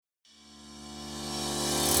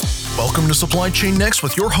Welcome to Supply Chain Next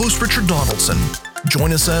with your host, Richard Donaldson.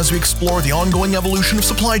 Join us as we explore the ongoing evolution of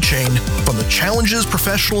supply chain, from the challenges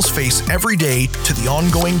professionals face every day to the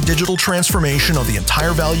ongoing digital transformation of the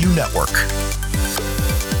entire value network.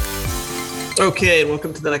 Okay, and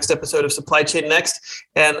welcome to the next episode of Supply Chain Next.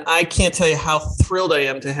 And I can't tell you how thrilled I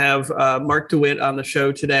am to have Mark DeWitt on the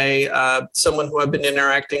show today, someone who I've been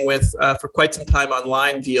interacting with for quite some time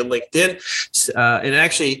online via LinkedIn, and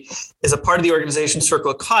actually is a part of the organization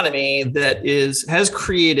Circle Economy that has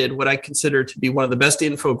created what I consider to be one of the best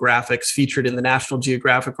infographics featured in the National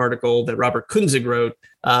Geographic article that Robert Kunzig wrote.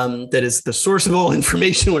 That is the source of all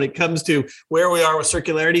information when it comes to where we are with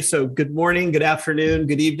circularity. So good morning, good afternoon,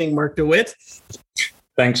 good evening, Mark DeWitt.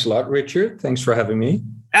 Thanks a lot, Richard. Thanks for having me.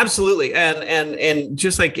 Absolutely. And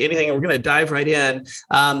just like anything, we're going to dive right in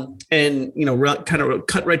and, kind of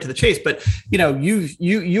cut right to the chase. But,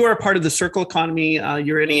 you are part of the Circle Economy.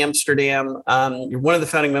 You're in Amsterdam. You're one of the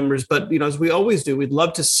founding members. But, as we always do, we'd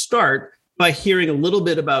love to start by hearing a little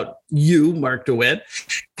bit about you, Mark DeWitt,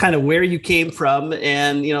 kind of where you came from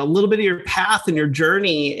and, a little bit of your path and your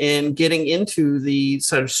journey in getting into the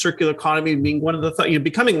sort of circular economy, being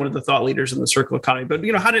becoming one of the thought leaders in the circular economy. But,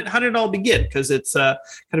 how did it all begin? Because it's kind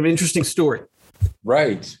of an interesting story.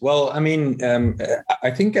 Right. Well, I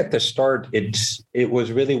think at the start, it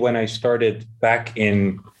was really when I started back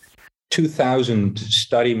in 2000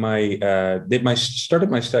 started my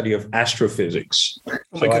study of astrophysics.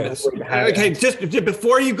 Oh my goodness. Okay, just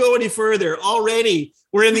before you go any further, already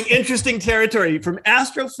we're in the interesting territory from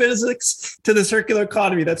astrophysics to the circular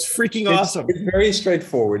economy. That's freaking awesome. It's very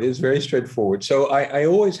straightforward. So I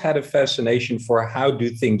always had a fascination for how do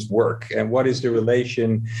things work and what is the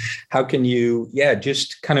relation? How can you,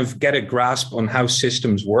 just kind of get a grasp on how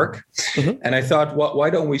systems work? Mm-hmm. And I thought, why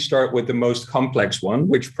don't we start with the most complex one,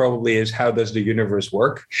 which probably is how does the universe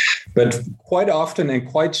work? But quite often and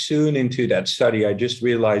quite soon into that study, I just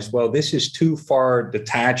realized, this is too far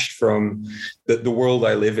detached from the world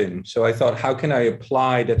I live in. So I thought, how can I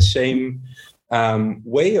apply that same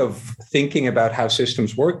way of thinking about how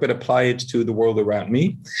systems work, but apply it to the world around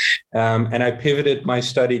me? And I pivoted my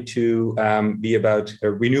study to be about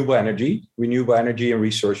renewable energy and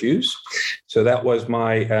resource use. So that was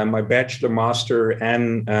my bachelor, master,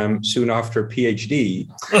 and soon after PhD,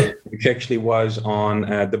 which actually was on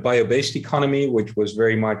the bio-based economy, which was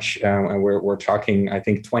very much, we're talking, I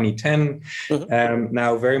think, 2010,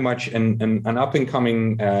 now very much an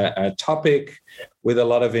up-and-coming topic with a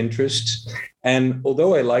lot of interest. And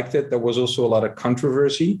although I liked it, there was also a lot of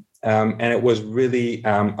controversy. And it was really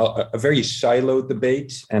a very siloed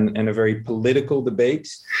debate and a very political debate.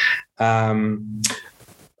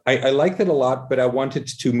 I liked it a lot, but I wanted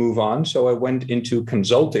to move on. So I went into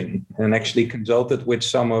consulting and actually consulted with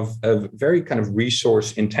some of very kind of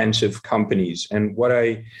resource intensive companies. And what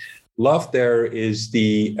I love there is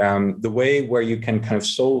the way where you can kind of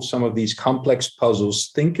solve some of these complex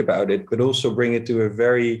puzzles, think about it, but also bring it to a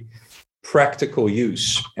very practical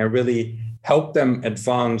use and really help them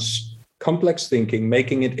advance complex thinking,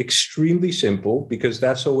 making it extremely simple, because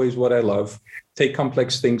that's always what I love. Take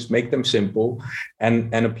complex things, make them simple,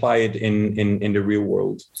 and apply it in the real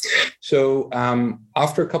world. So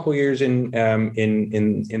after a couple of years in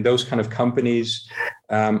those kind of companies,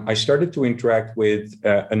 I started to interact with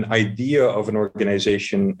an idea of an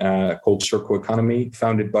organization called Circle Economy,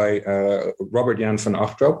 founded by Robert Jan van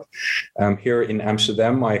Achterop here in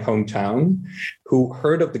Amsterdam, my hometown, who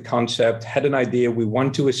heard of the concept, had an idea, we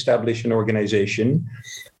want to establish an organization.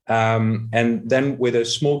 And then with a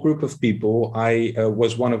small group of people, I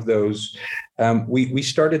was one of those. We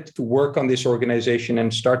started to work on this organization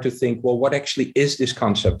and start to think, what actually is this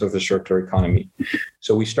concept of a circular economy?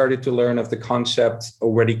 So we started to learn of the concept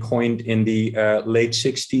already coined in the late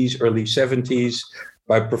 60s, early 70s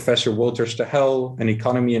by Professor Walter Stahel, An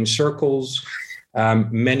Economy in Circles.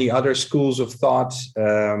 Many other schools of thought,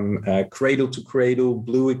 cradle to cradle,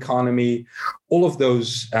 blue economy, all of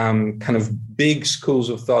those kind of big schools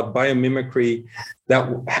of thought, biomimicry, that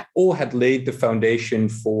all had laid the foundation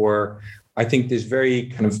for, I think, this very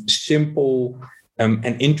kind of simple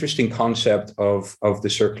and interesting concept of the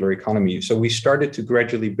circular economy. So we started to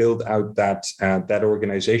gradually build out that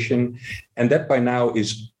organization, and that by now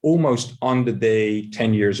is almost on the day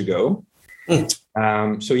 10 years ago.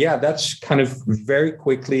 That's kind of very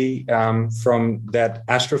quickly from that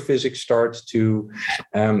astrophysics start to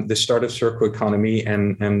the start of Circle Economy,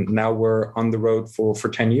 and now we're on the road for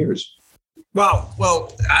 10 years. Wow.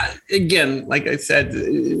 Well, again, like I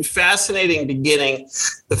said, fascinating beginning.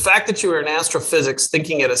 The fact that you were in astrophysics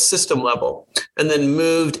thinking at a system level and then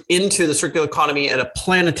moved into the circular economy at a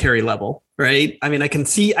planetary level, right? I mean, I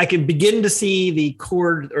can begin to see the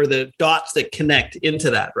chord or the dots that connect into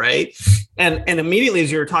that, right? And immediately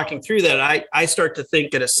as you were talking through that, I start to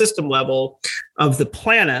think at a system level of the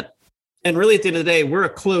planet. And really at the end of the day, we're a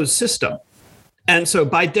closed system. And so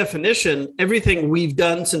by definition, everything we've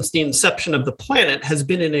done since the inception of the planet has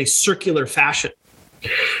been in a circular fashion.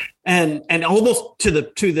 And almost to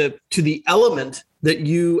the element that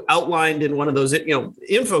you outlined in one of those,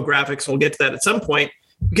 infographics, we'll get to that at some point.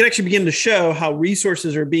 We can actually begin to show how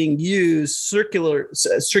resources are being used circularly,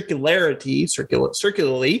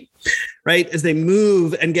 right? As they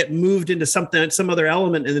move and get moved into some other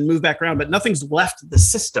element and then move back around, but nothing's left the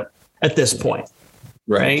system at this point,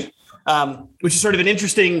 right? Which is sort of an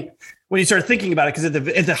interesting when you start thinking about it, because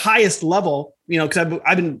at the highest level, because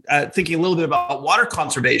I've been thinking a little bit about water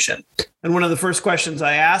conservation. And one of the first questions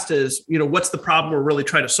I asked is, what's the problem we're really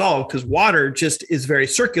trying to solve? Because water just is very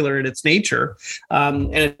circular in its nature.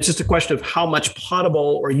 And it's just a question of how much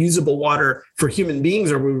potable or usable water for human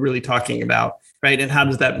beings are we really talking about, right? And how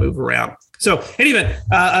does that move around? So anyway,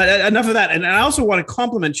 enough of that. And I also want to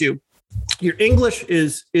compliment you. Your English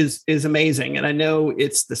is amazing. And I know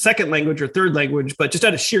it's the second language or third language, but just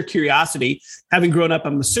out of sheer curiosity, having grown up,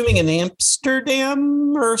 I'm assuming in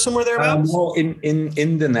Amsterdam or somewhere thereabouts? Well,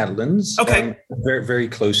 in the Netherlands. Okay. Very, very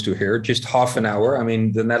close to here, just half an hour. I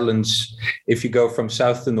mean, the Netherlands, if you go from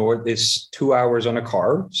south to north, is 2 hours on a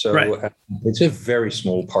car. So right. It's a very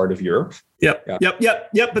small part of Europe. Yep.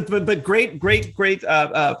 But great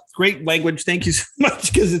language. Thank you so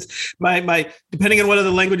much. Because it's my depending on what other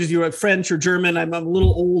languages you are, French or German, I'm a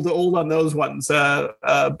little old on those ones.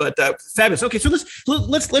 But fabulous. Okay, so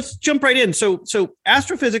let's jump right in. So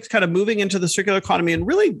astrophysics kind of moving into the circular economy, and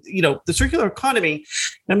really, the circular economy.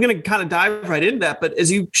 I'm going to kind of dive right into that. But as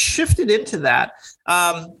you shifted into that.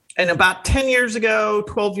 And about 10 years ago,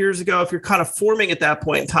 12 years ago, if you're kind of forming at that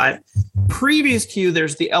point in time, previous to you,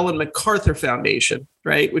 there's the Ellen MacArthur Foundation,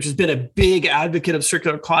 right? Which has been a big advocate of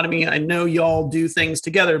circular economy. I know y'all do things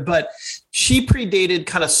together, but she predated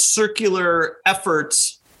kind of circular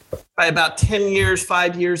efforts by about 10 years,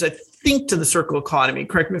 5 years, I think, to the circular economy.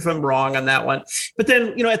 Correct me if I'm wrong on that one. But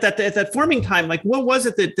then, at that forming time, like what was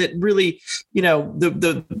it that really,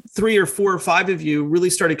 the 3 or 4 or 5 of you really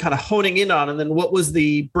started kind of honing in on? And then what was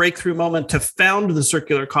the breakthrough moment to found the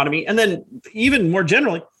circular economy? And then even more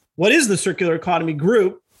generally, what is the Circular Economy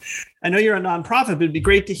Group? I know you're a nonprofit, but it'd be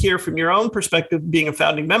great to hear from your own perspective, being a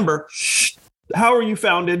founding member. How are you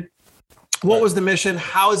founded? What was the mission?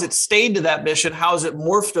 How has it stayed to that mission? How has it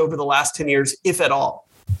morphed over the last 10 years, if at all?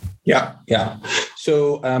 Yeah.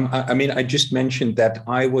 So, I just mentioned that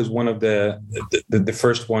I was one of the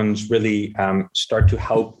first ones really start to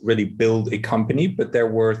help really build a company, but there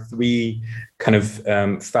were 3 kind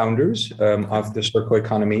of founders of the circular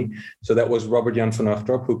economy. So that was Robert Jan van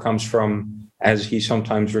Achterop, who comes from, as he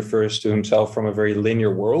sometimes refers to himself, from a very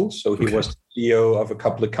linear world. So he was the CEO of a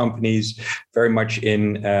couple of companies, very much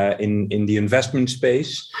in the investment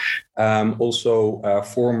space. Also,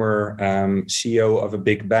 former CEO of a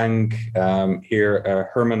big bank here,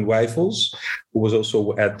 Herman Wijfels, who was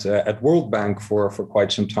also at World Bank for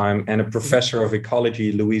quite some time, and a professor of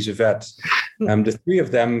ecology, Louise Vett. The 3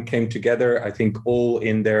 of them came together, I think, all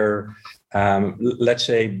in their, let's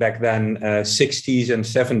say back then, 60s and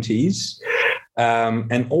 70s.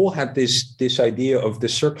 And all had this idea of the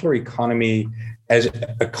circular economy as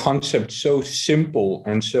a concept so simple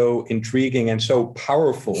and so intriguing and so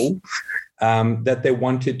powerful that they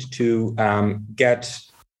wanted to get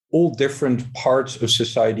all different parts of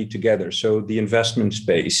society together. So the investment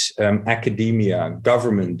space, academia,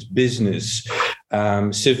 government, business,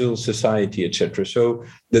 civil society, etc. So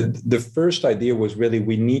the first idea was really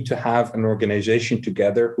we need to have an organization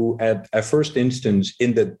together who at first instance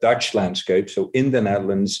in the Dutch landscape, so in the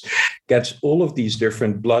Netherlands, gets all of these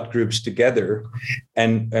different blood groups together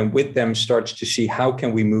and with them starts to see how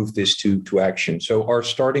can we move this to action. So our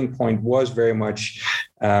starting point was very much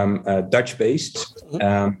Dutch-based,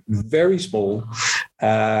 very small,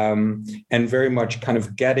 and very much kind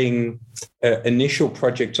of getting initial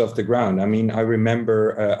projects off the ground. I mean, I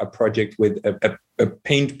remember a project with a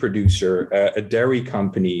paint producer, a dairy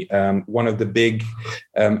company, one of the big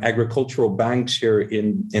agricultural banks here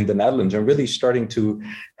in the Netherlands, and really starting to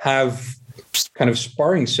have kind of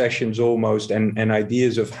sparring sessions almost, and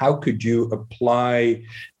ideas of how could you apply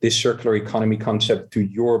this circular economy concept to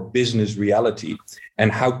your business reality,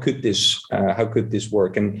 and how could this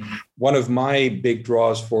work? And one of my big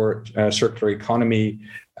draws for circular economy,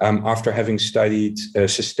 after having studied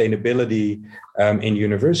sustainability in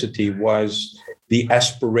university, was the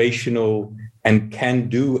aspirational and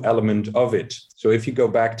can-do element of it. So if you go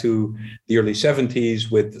back to the early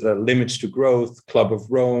 70s with Limits to Growth, Club of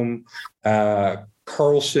Rome,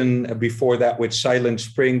 Carlson before that with Silent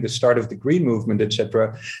Spring, the start of the green movement,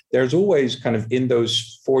 etc., there's always kind of in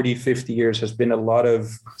those 40, 50 years has been a lot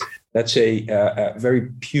of, let's say,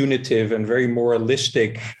 very punitive and very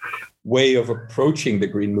moralistic way of approaching the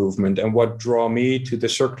green movement. And what draw me to the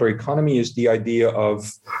circular economy is the idea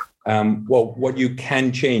of what you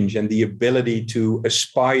can change and the ability to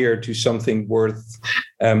aspire to something worth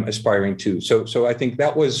aspiring to. So I think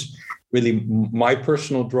that was really my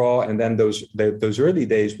personal draw. And then those early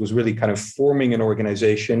days was really kind of forming an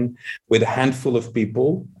organization with a handful of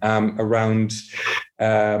people around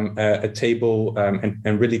a table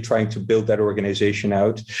and really trying to build that organization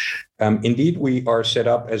out. Indeed, we are set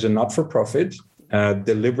up as a not-for-profit.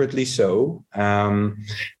 Deliberately so.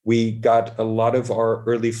 We got a lot of our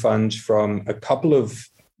early funds from a couple of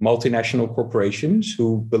multinational corporations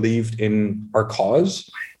who believed in our cause,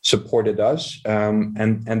 supported us,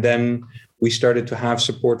 and then we started to have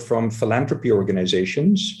support from philanthropy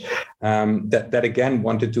organizations that again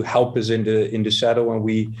wanted to help us in the saddle, and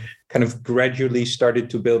we kind of gradually started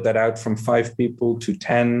to build that out from 5 people to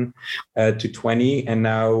 10 to 20, and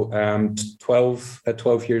now 12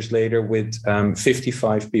 years later with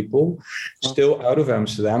 55 people, still out of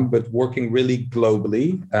Amsterdam, but working really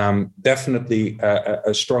globally. Definitely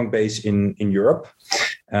a strong base in Europe.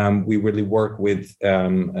 We really work with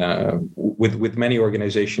many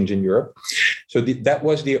organizations in Europe. So that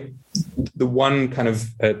was the one kind of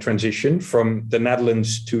transition from the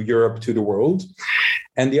Netherlands to Europe to the world.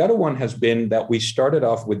 And the other one has been that we started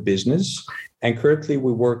off with business, and currently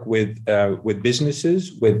we work with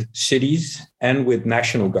businesses, with cities, and with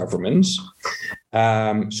national governments.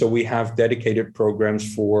 So we have dedicated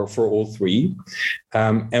programs for all three.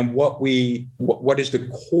 And what is the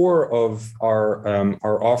core of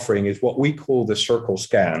our offering is what we call the Circle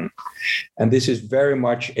Scan. And this is very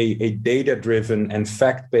much a data-driven and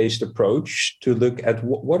fact-based approach to look at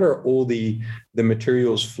what are all the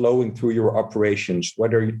materials flowing through your operations,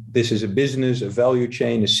 whether this is a business, a value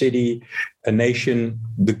chain, a city, a nation,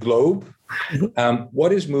 the globe.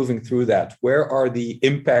 What is moving through that? Where are the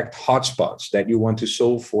impact hotspots that you want to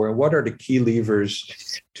solve for? And what are the key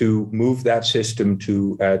levers to move that system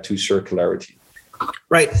to circularity?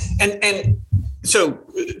 Right. And so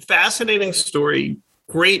fascinating story,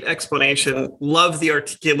 great explanation. Love the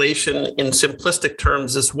articulation in simplistic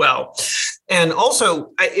terms as well. And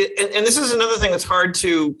also, and this is another thing that's hard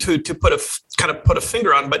to put a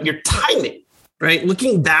finger on, but your timing, right?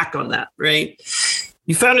 Looking back on that, right?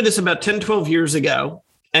 You founded this about 10, 12 years ago,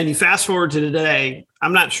 and you fast forward to today,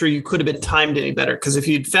 I'm not sure you could have been timed any better, because if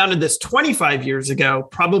you'd founded this 25 years ago,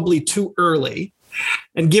 probably too early,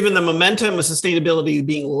 and given the momentum of sustainability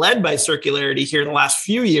being led by circularity here in the last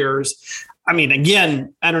few years, I mean,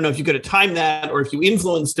 again, I don't know if you could have timed that or if you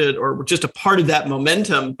influenced it or were just a part of that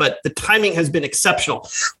momentum, but the timing has been exceptional.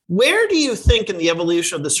 Where do you think in the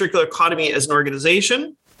evolution of the circular economy as an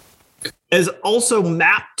organization is also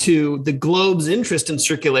mapped to the globe's interest in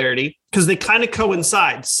circularity, because they kind of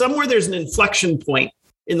coincide? Somewhere there's an inflection point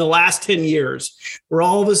in the last 10 years where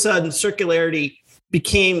all of a sudden circularity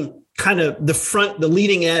became kind of the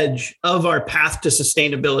leading edge of our path to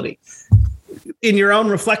sustainability. In your own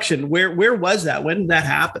reflection, where was that? When did that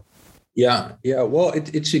happen? Yeah. Well,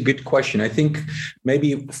 it's a good question. I think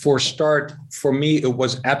maybe for me, it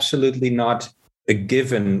was absolutely not a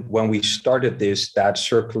given when we started this, that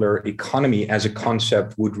circular economy as a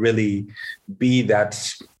concept would really be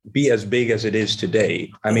as big as it is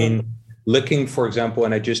today. I mean, looking, for example,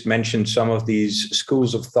 and I just mentioned some of these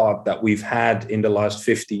schools of thought that we've had in the last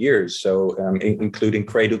 50 years. So including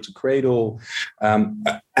Cradle to Cradle,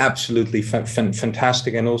 absolutely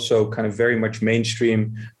fantastic, and also kind of very much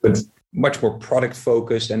mainstream, but much more product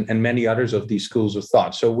focused, and many others of these schools of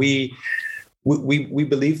thought. So we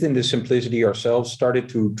believed in the simplicity ourselves, started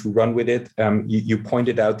to run with it. You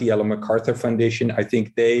pointed out the Ellen MacArthur Foundation. I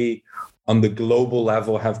think they, on the global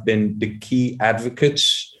level, have been the key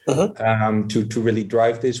advocates to really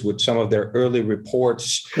drive this, with some of their early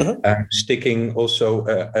reports sticking also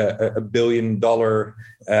a $1 billion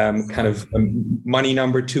kind of money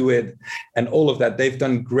number to it, and all of that. They've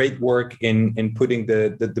done great work in putting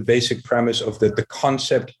the basic premise of the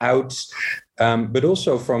concept out but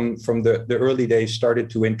also from the early days started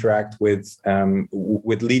to interact with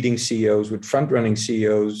leading CEOs, with front-running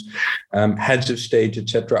CEOs, heads of state,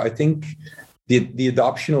 etc. I think the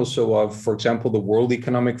adoption also of, for example, the World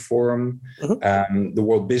Economic Forum, the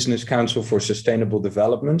World Business Council for Sustainable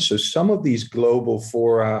Development. So some of these global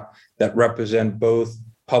fora that represent both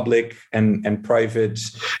public and private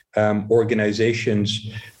organizations,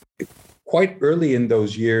 quite early in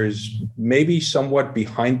those years, maybe somewhat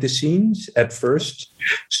behind the scenes at first,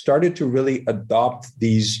 started to really adopt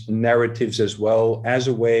these narratives as well as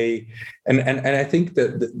a way. And I think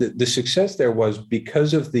that the success there was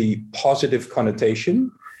because of the positive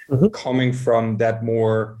connotation coming from that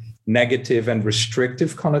more negative and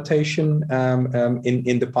restrictive connotation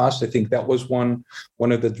in the past. I think that was one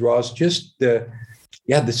of the draws, just the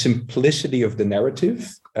simplicity of the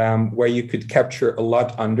narrative, where you could capture a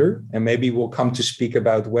lot under. And maybe we'll come to speak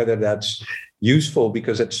about whether that's useful,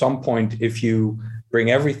 because at some point, if you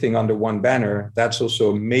bring everything under one banner, that's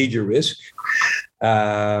also a major risk.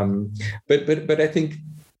 But I think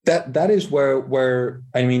that is where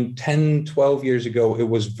I mean, 10, 12 years ago, it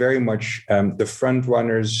was very much the front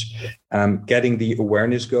runners getting the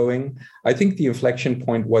awareness going. I think the inflection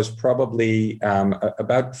point was probably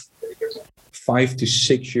about 5 to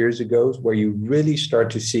 6 years ago, where you really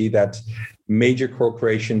start to see that major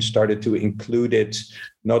corporations started to include it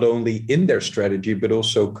not only in their strategy, but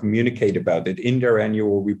also communicate about it in their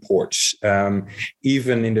annual reports,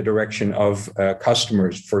 even in the direction of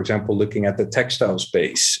customers. For example, looking at the textile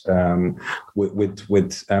space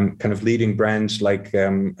with kind of leading brands like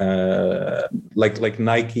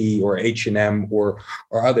Nike or H&M or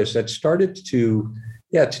others that started to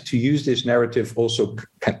use this narrative also,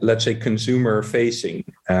 let's say, consumer facing.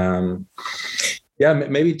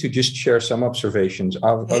 Maybe to just share some observations.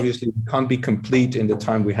 Obviously, we can't be complete in the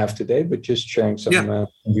time we have today, but just sharing some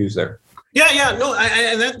views there. No,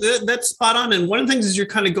 that's spot on. And one of the things is you're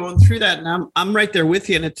kind of going through that, and I'm right there with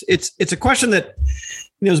you. And it's a question that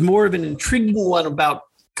is more of an intriguing one about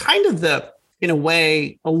kind of in a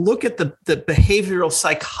way, a look at the behavioral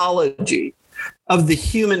psychology of the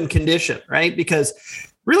human condition, right? Because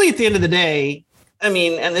really, at the end of the day, I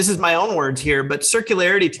mean, and this is my own words here, but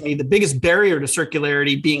circularity to me, the biggest barrier to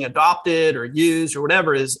circularity being adopted or used or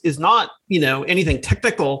whatever is not, anything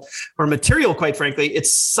technical or material, quite frankly,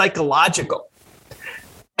 it's psychological.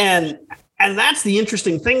 And that's the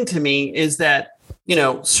interesting thing to me, is that,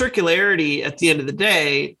 circularity at the end of the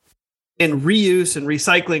day, and reuse and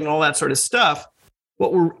recycling and all that sort of stuff,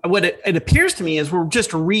 what it appears to me is we're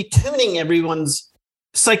just retuning everyone's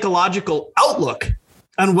psychological outlook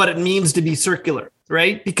on what it means to be circular,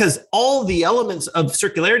 right? Because all the elements of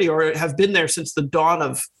circularity have been there since the dawn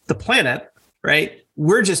of the planet, right?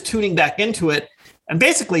 We're just tuning back into it and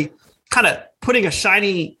basically kind of putting a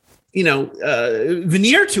shiny,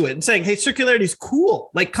 veneer to it and saying, hey, circularity is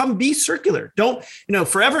cool. Like, come be circular. Don't,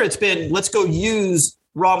 forever it's been, let's go use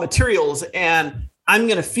raw materials, and I'm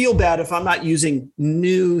going to feel bad if I'm not using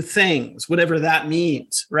new things, whatever that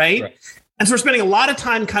means, right? And so we're spending a lot of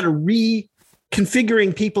time kind of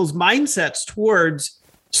reconfiguring people's mindsets towards,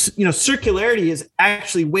 circularity is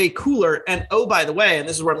actually way cooler. And oh, by the way, and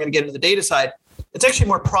this is where I'm going to get into the data side, it's actually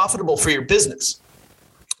more profitable for your business,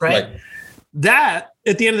 right? That,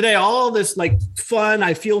 at the end of the day, all this like fun,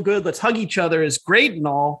 I feel good, let's hug each other is great and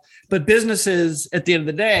all, but businesses at the end of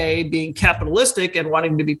the day being capitalistic and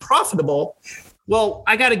wanting to be profitable, well,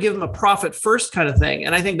 I got to give them a profit first kind of thing.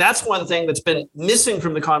 And I think that's one thing that's been missing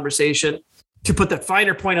from the conversation, to put that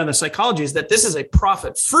finer point on the psychology, is that this is a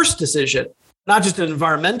profit first decision, not just an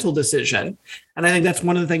environmental decision. And I think that's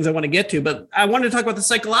one of the things I want to get to. But I wanted to talk about the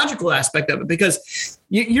psychological aspect of it, because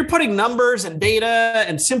you're putting numbers and data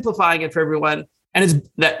and simplifying it for everyone. And it's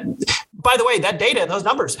that, by the way, that data and those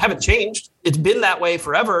numbers haven't changed. It's been that way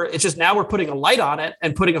forever. It's just now we're putting a light on it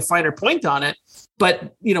and putting a finer point on it.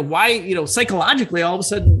 But, why, psychologically, all of a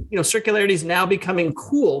sudden, circularity is now becoming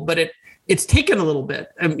cool, but it's taken a little bit.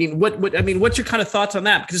 I mean, what's your kind of thoughts on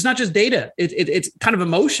that? Because it's not just data; it's kind of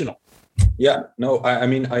emotional. Yeah, no,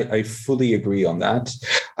 I fully agree on that.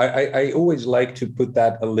 I always like to put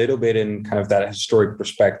that a little bit in kind of that historic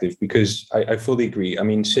perspective, because I fully agree. I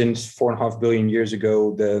mean, since 4.5 billion years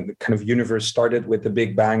ago, the kind of universe started with the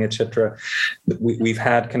Big Bang, etc. We've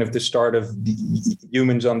had kind of the start of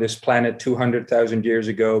humans on this planet 200,000 years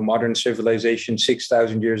ago, modern civilization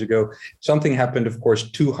 6,000 years ago. Something happened, of course,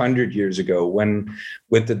 200 years ago, when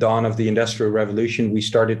with the dawn of the Industrial Revolution, we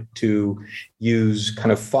started to use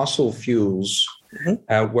kind of fossil fuels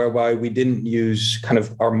whereby we didn't use kind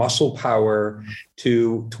of our muscle power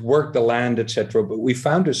to work the land, etc. But we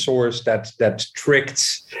found a source that tricked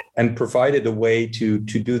and provided a way to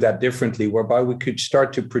do that differently, whereby we could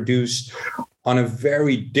start to produce on a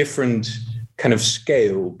very different kind of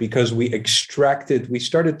scale, because we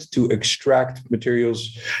started to extract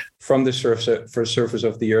materials from the surface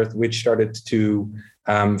of the earth, which started to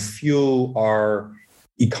fuel our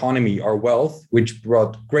economy, our wealth, which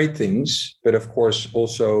brought great things, but of course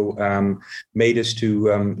also made us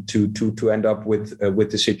to end up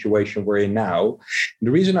with the situation we're in now.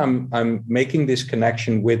 The reason I'm making this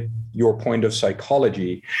connection with your point of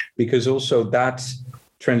psychology, because also that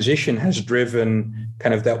transition has driven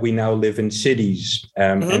kind of that we now live in cities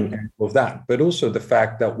and all of that, but also the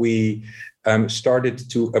fact that we started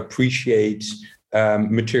to appreciate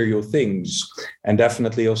material things, and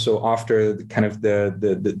definitely also after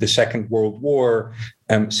the Second World War,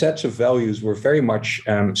 sets of values were very much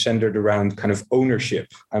centered around kind of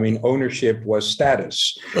ownership. I mean, ownership was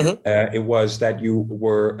status. It was that you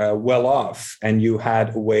were well off, and you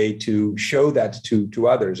had a way to show that to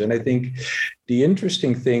others. And I think the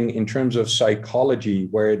interesting thing in terms of psychology,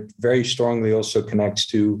 where it very strongly also connects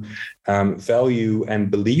to value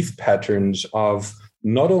and belief patterns of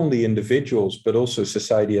not only individuals, but also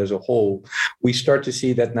society as a whole, we start to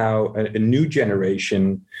see that now a new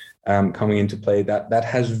generation coming into play that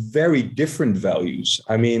has very different values.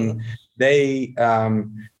 I mean, they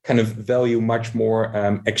kind of value much more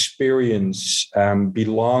experience,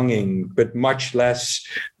 belonging, but much less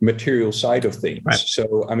material side of things. Right.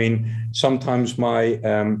 So, I mean, sometimes my,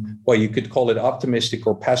 you could call it optimistic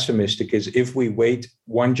or pessimistic, is if we wait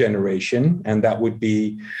one generation, and that would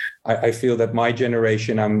be, I feel that my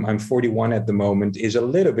generation, I'm 41 at the moment, is a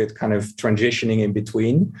little bit kind of transitioning in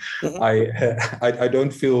between. I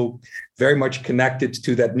don't feel very much connected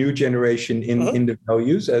to that new generation in the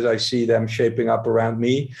values as I see them shaping up around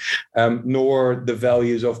me, nor the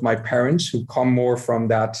values of my parents, who come more from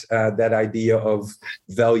that idea of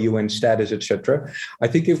value and status, etc. I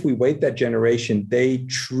think if we wait that generation, they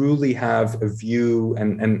truly have a view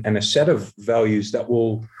and a set of values that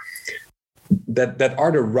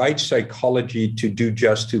are the right psychology to do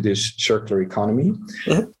just to this circular economy.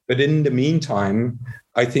 But in the meantime,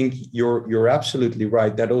 I think you're absolutely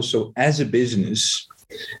right that also as a business,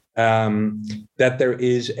 that there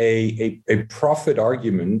is a profit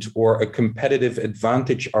argument or a competitive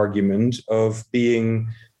advantage argument of being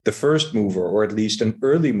the first mover, or at least an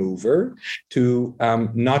early mover, to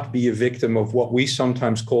not be a victim of what we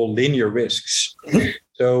sometimes call linear risks.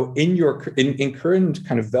 So in current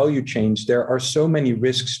kind of value chains, there are so many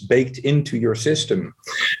risks baked into your system,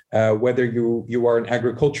 whether you are an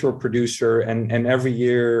agricultural producer and every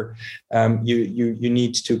year you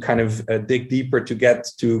need to kind of dig deeper to get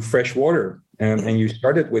to fresh water. And you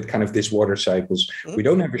started with kind of this water cycles. We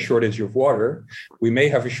don't have a shortage of water. We may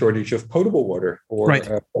have a shortage of potable water or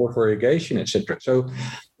water for irrigation, etc. So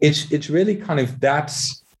it's really kind of that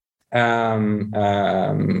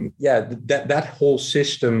whole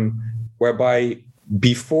system whereby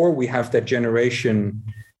before we have that generation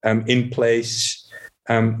in place,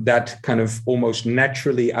 that kind of almost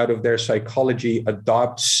naturally out of their psychology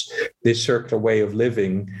adopts this circular way of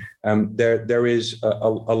living. There is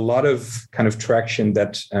a lot of kind of traction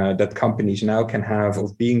that companies now can have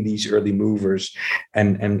of being these early movers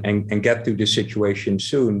and get through this situation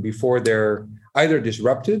soon before they're either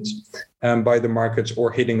disrupted by the markets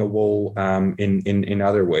or hitting a wall in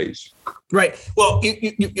other ways. Right. Well,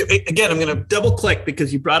 you, again, I'm going to double click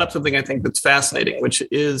because you brought up something I think that's fascinating, which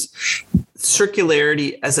is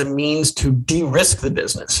circularity as a means to de-risk the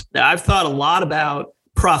business. Now, I've thought a lot about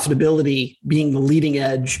profitability being the leading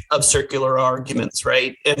edge of circular arguments,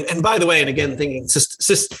 right? And by the way, and again, thinking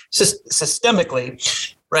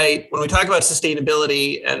systemically, right? When we talk about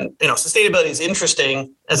sustainability, and sustainability is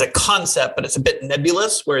interesting as a concept, but it's a bit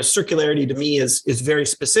nebulous. Whereas circularity to me is very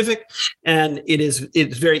specific, and it's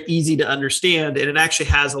very easy to understand, and it actually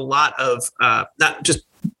has a lot of not just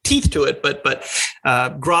teeth to it, but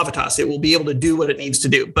gravitas. It will be able to do what it needs to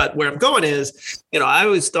do. But where I'm going is, I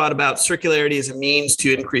always thought about circularity as a means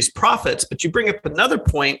to increase profits, but you bring up another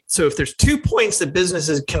point. So if there's 2 points that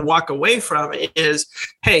businesses can walk away from, is,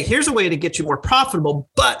 hey, here's a way to get you more profitable,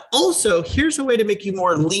 but also here's a way to make you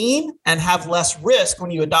more lean and have less risk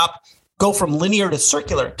when you go from linear to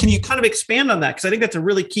circular. Can you kind of expand on that? Because I think that's a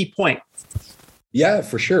really key point. Yeah,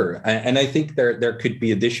 for sure. And I think there could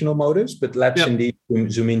be additional motives, but let's indeed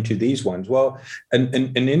zoom into these ones. Well,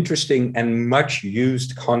 an interesting and much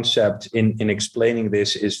used concept in explaining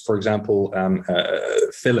this is, for example,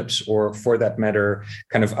 Philips, or for that matter,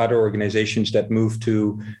 kind of other organizations that move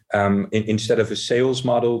to, instead of a sales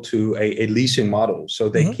model, to a leasing model. So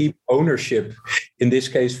they keep ownership. In this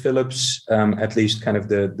case, Philips, at least kind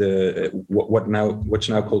of what's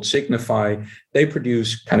now called Signify, they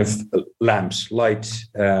produce kind of lamps, light,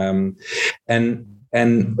 and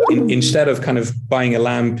instead of kind of buying a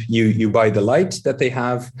lamp, you buy the light that they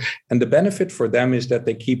have. And the benefit for them is that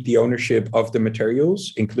they keep the ownership of the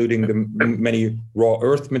materials, including the many raw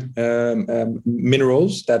earth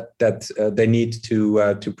minerals that they need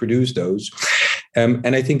to produce those.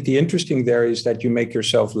 And I think the interesting there is that you make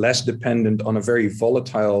yourself less dependent on a very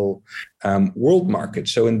volatile world market.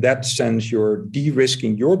 So in that sense, you're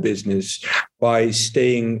de-risking your business by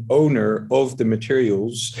staying owner of the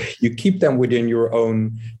materials. You keep them within your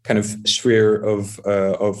own kind of sphere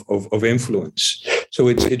of influence. So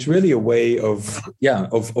it's really a way of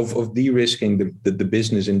de-risking the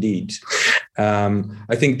business indeed.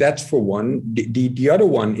 I think that's for one. The other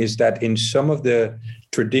one is that in some of the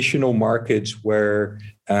traditional markets where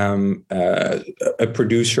a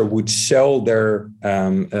producer would sell their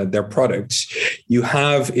products, you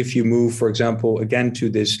have, if you move, for example, again to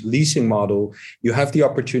this leasing model, you have the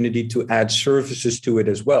opportunity to add services to it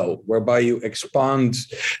as well, whereby you expand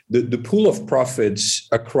the pool of profits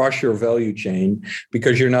across your value chain,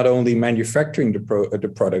 because you're not only manufacturing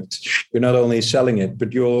the product, you're not only selling it,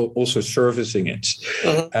 but you're also servicing it,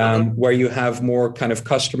 where you have more kind of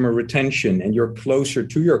customer retention and you're closer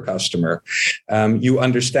to your customer. You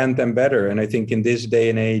understand them better. And I think in this day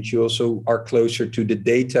and age, you also are closer to the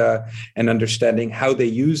data and understanding how they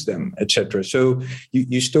use them, etc. So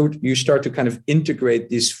you start to kind of integrate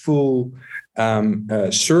this full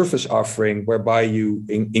service offering, whereby you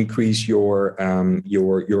increase your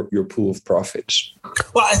pool of profits.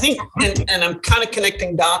 Well, I think, and I'm kind of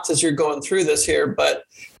connecting dots as you're going through this here, but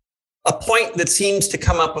a point that seems to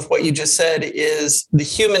come up with what you just said is the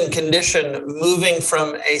human condition moving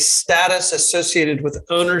from a status associated with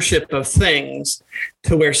ownership of things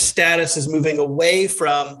to where status is moving away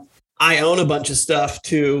from I own a bunch of stuff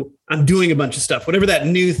to I'm doing a bunch of stuff, whatever that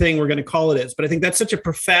new thing we're going to call it is. But I think that's such a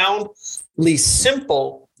profoundly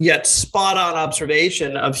simple yet spot on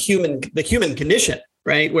observation of the human condition,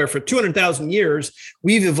 right? Where for 200,000 years,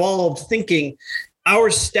 we've evolved thinking our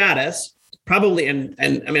status probably, and I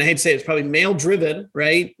mean, I hate to say it, it's probably male driven,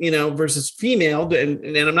 right? Versus female.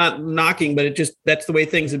 And I'm not knocking, but that's the way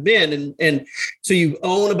things have been. And so you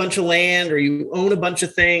own a bunch of land or you own a bunch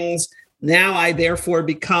of things. Now I therefore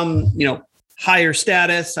become, higher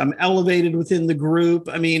status. I'm elevated within the group.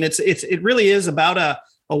 I mean, it really is about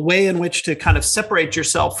a way in which to kind of separate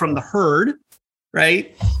yourself from the herd,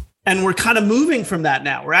 right? And we're kind of moving from that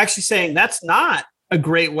now. We're actually saying that's not a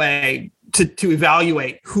great way to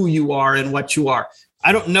evaluate who you are and what you are.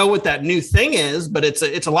 I don't know what that new thing is, but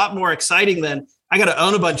it's a lot more exciting than I got to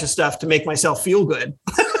own a bunch of stuff to make myself feel good,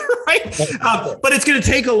 right? But it's going to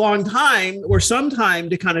take a long time or some time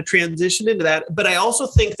to kind of transition into that. But I also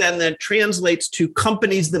think then that translates to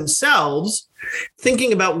companies themselves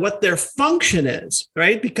thinking about what their function is,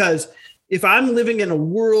 right? Because if I'm living in a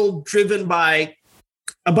world driven by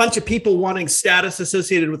a bunch of people wanting status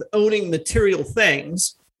associated with owning material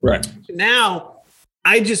things, right. Now,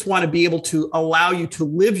 I just want to be able to allow you to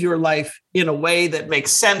live your life in a way that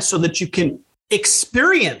makes sense so that you can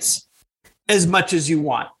experience as much as you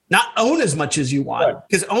want, not own as much as you want.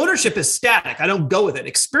 Because ownership is static. I don't go with it.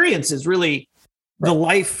 Experience is really the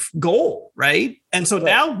life goal, right? And so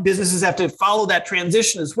now businesses have to follow that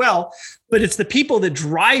transition as well. But it's the people that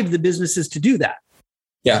drive the businesses to do that.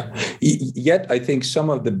 Yeah. Yet, I think some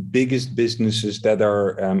of the biggest businesses that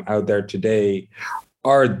are out there today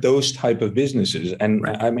are those type of businesses. And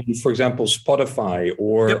I mean, for example, Spotify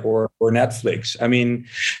or Netflix. I mean,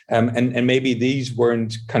 and maybe these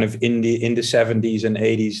weren't kind of in the 70s and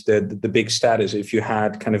 80s, the big status. If you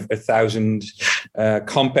had kind of 1,000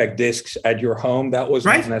 compact discs at your home, that was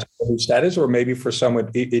not necessarily status, or maybe for some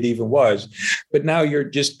it even was. But now you're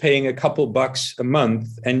just paying a couple bucks a month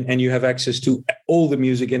and you have access to all the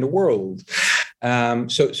music in the world.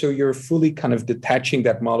 So you're fully kind of detaching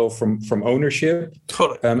that model from ownership,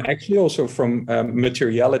 totally. Actually also from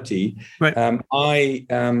materiality. Right.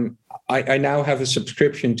 I now have a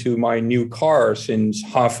subscription to my new car since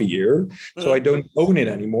half a year, so I don't own it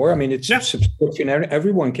anymore. I mean, it's a subscription;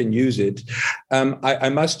 everyone can use it. I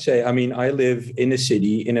must say, I mean, I live in a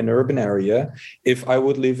city, in an urban area. If I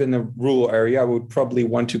would live in a rural area, I would probably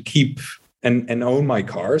want to keep and own my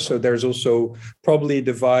car. So there's also probably a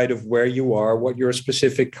divide of where you are, what your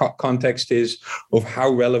specific context is, of how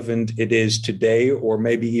relevant it is today, or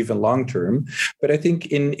maybe even long term. But I think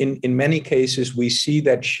in many cases we see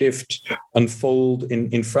that shift unfold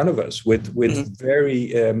in front of us with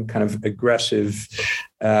very kind of aggressive,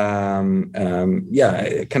 kind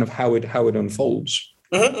of how it unfolds.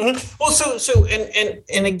 Well, so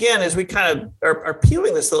and again, as we kind of are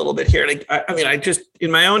peeling this a little bit here, and I just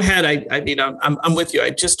in my own head, I'm with you. I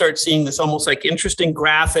just start seeing this almost like interesting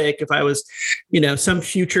graphic. If I was, some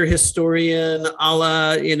future historian, a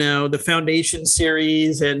la the Foundation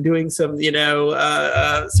series, and doing some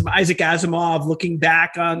some Isaac Asimov looking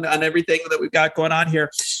back on everything that we've got going on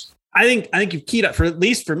here. I think you've keyed up, for at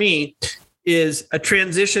least for me, is a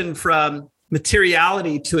transition from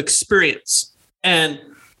materiality to experience. And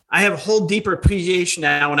I have a whole deeper appreciation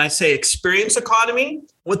now when I say experience economy,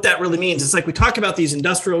 what that really means. It's like we talk about these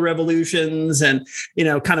industrial revolutions and,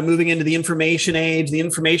 kind of moving into the information age, the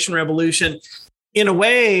information revolution. In a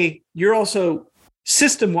way, you're also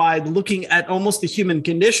system-wide looking at almost the human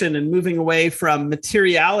condition and moving away from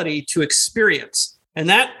materiality to experience. And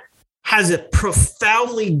that has a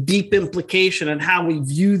profoundly deep implication on how we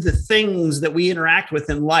view the things that we interact with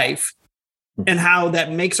in life, and how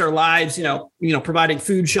that makes our lives, providing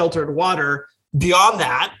food, shelter, and water. Beyond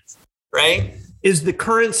that, right, is the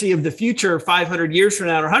currency of the future 500 years from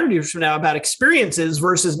now or 100 years from now about experiences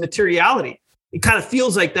versus materiality. It kind of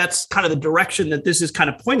feels like that's kind of the direction that this is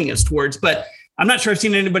kind of pointing us towards, but I'm not sure I've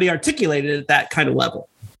seen anybody articulate it at that kind of level.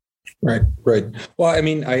 Right. Well, I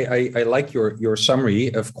mean, I like your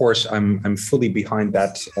summary. Of course, I'm fully behind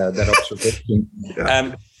that observation.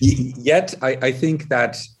 Yet, I think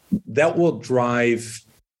that will drive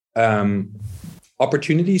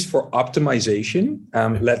opportunities for optimization.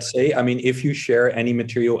 Let's say, I mean, if you share any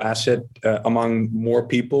material asset among more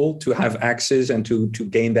people to have access and to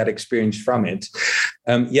gain that experience from it,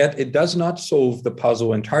 yet it does not solve the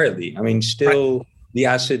puzzle entirely. I mean, still. Right. The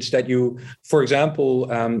assets that you, for example,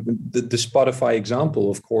 the Spotify example,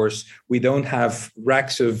 of course, we don't have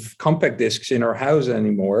racks of compact discs in our house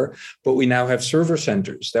anymore, but we now have server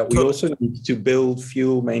centers that we also need to build,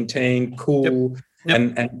 fuel, maintain, cool,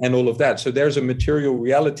 Yep. And all of that. So there's a material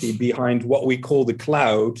reality behind what we call the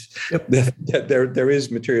cloud. Yep. That there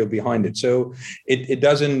is material behind it. So it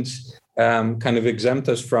doesn't kind of exempt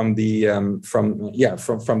us from the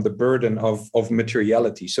from the burden of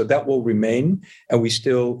materiality. So that will remain, and we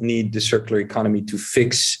still need the circular economy to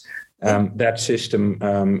fix that system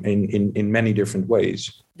in many different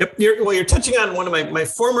ways. Yep. You're touching on one of my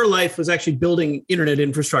former life was actually building internet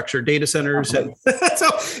infrastructure, data centers. Okay.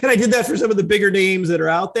 And I did that for some of the bigger names that are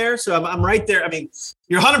out there. So I'm right there. I mean,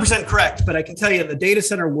 you're 100% correct, but I can tell you in the data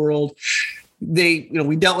center world,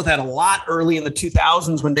 we dealt with that a lot early in the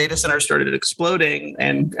 2000s when data centers started exploding.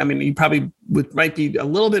 And I mean, you probably might be a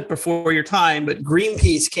little bit before your time, but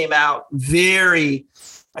Greenpeace came out very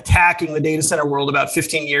attacking the data center world about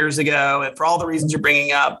 15 years ago, and for all the reasons you're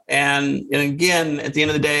bringing up. And again, at the end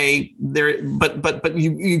of the day, but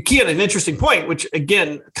you key on an interesting point, which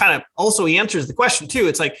again kind of also answers the question too.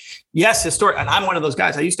 It's like, yes, and I'm one of those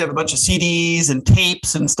guys. I used to have a bunch of CDs and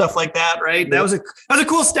tapes and stuff like that, right? Yeah. That was a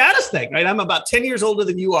cool status thing, right? I'm about 10 years older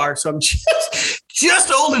than you are, so I'm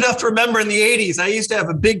just old enough to remember in the 80s, I used to have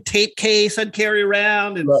a big tape case I'd carry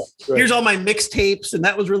around, and here's all my mixtapes, and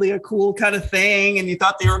that was really a cool kind of thing, and you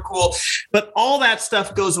thought they were cool. But all that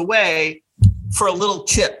stuff goes away for a little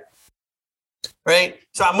chip, right?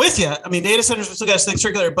 So I'm with you. I mean, data centers are still got to stay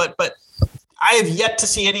circular, but I have yet to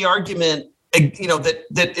see any argument,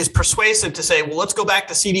 that is persuasive to say, well, let's go back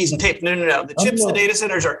to CDs and tape. No. The chips, the data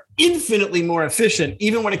centers are infinitely more efficient,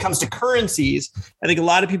 even when it comes to currencies. I think a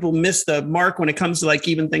lot of people miss the mark when it comes to like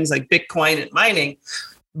even things like Bitcoin and mining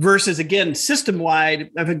versus, again, system-wide.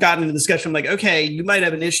 I've gotten into the discussion like, okay, you might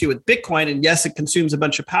have an issue with Bitcoin, and yes, it consumes a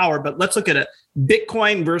bunch of power, but let's look at a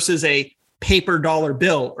Bitcoin versus a paper dollar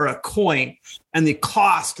bill or a coin and the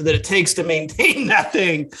cost that it takes to maintain that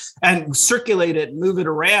thing and circulate it and move it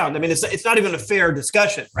around. I mean, it's not even a fair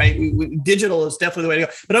discussion, right? Digital is definitely the way to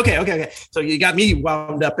go. But okay. So you got me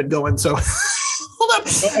wound up and going. So hold up.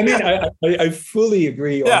 I mean, I fully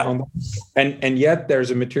agree on that. And yet there's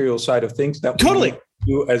a material side of things that totally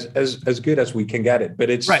do as good as we can get it, but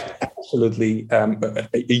it's absolutely a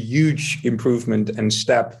huge improvement and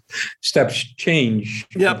step change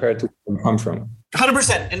compared to where we come from.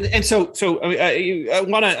 100%. And so I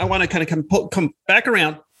want to kind of come back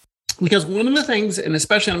around, because one of the things, and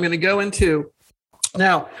especially I'm going to go into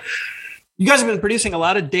now, you guys have been producing a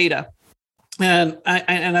lot of data, and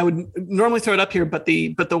I would normally throw it up here, but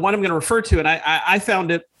the one I'm going to refer to, and I found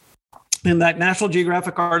it in that National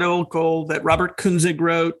Geographic article that Robert Kunzig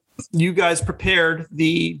wrote, you guys prepared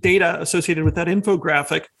the data associated with that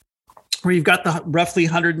infographic, where you've got the roughly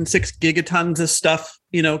 106 gigatons of stuff,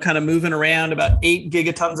 kind of moving around. About 8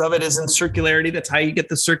 gigatons of it is in circularity. That's how you get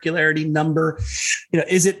the circularity number.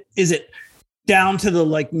 Is it down to the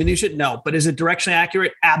minutia? No, but is it directionally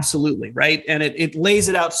accurate? Absolutely, right? And it lays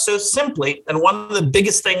it out so simply. And one of the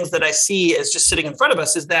biggest things that I see as just sitting in front of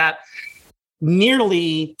us is that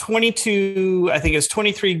nearly 22, I think it's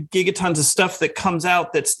 23 gigatons of stuff that comes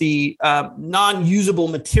out that's the non-usable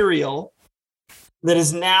material that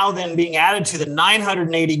is now then being added to the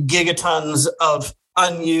 980 gigatons of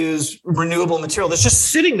unused renewable material that's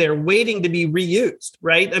just sitting there waiting to be reused,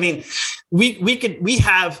 right? I mean, we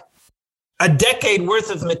have a decade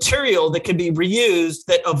worth of material that could be reused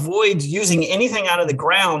that avoids using anything out of the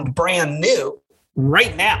ground brand new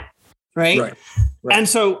right now, right? Right. And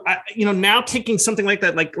so, now taking something like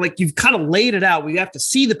that, like you've kind of laid it out, we have to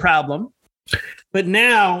see the problem. But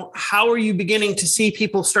now, how are you beginning to see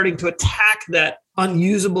people starting to attack that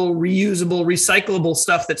unusable, reusable, recyclable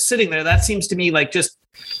stuff that's sitting there? That seems to me it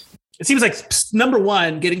seems like number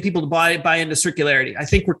one, getting people to buy into circularity. I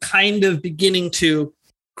think we're kind of beginning to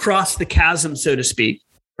cross the chasm, so to speak,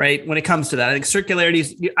 right? When it comes to that, I think circularity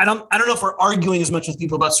is, I don't know if we're arguing as much with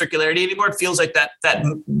people about circularity anymore. It feels like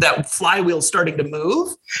that flywheel is starting to move.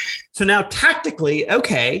 So now tactically,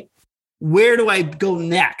 okay, where do I go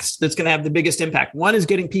next that's going to have the biggest impact? One is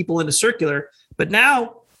getting people into circular, but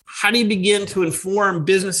now how do you begin to inform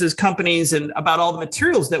businesses, companies, and about all the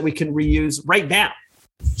materials that we can reuse right now?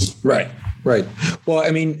 Right. Well,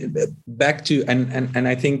 I mean, back to, and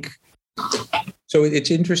I think, so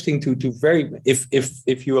it's interesting to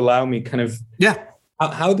if you allow me, kind of,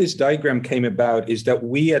 how this diagram came about is that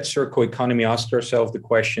we at Circle Economy asked ourselves the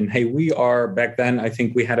question, hey, we are, back then, I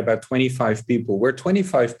think we had about 25 people. We're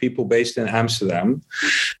 25 people based in Amsterdam.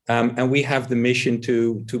 And we have the mission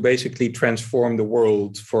to basically transform the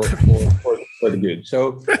world for the good.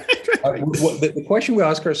 So the question we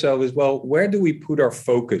ask ourselves is, well, where do we put our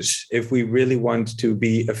focus if we really want to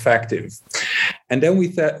be effective? And then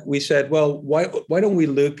we said, well, why don't we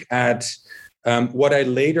look at what I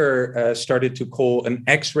later started to call an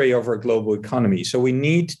X-ray of our global economy. So we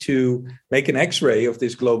need to make an X-ray of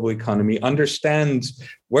this global economy, understand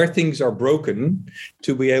where things are broken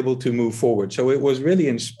to be able to move forward. So it was really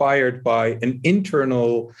inspired by an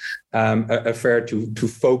internal affair to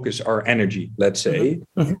focus our energy, let's say.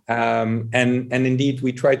 Mm-hmm. And indeed,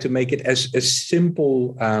 we tried to make it as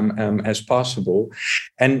simple as possible.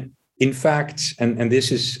 And in fact, and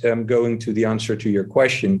this is going to the answer to your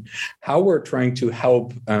question, how we're trying to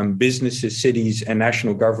help businesses, cities, and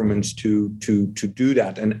national governments to do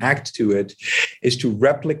that and act to it is to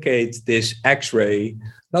replicate this X-ray,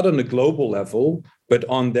 not on a global level, but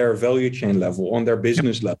on their value chain level, on their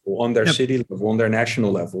business level, on their city level, on their national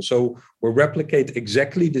level. So we replicate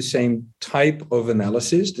exactly the same type of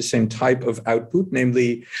analysis, the same type of output,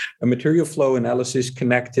 namely a material flow analysis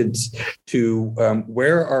connected to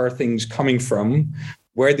where are things coming from,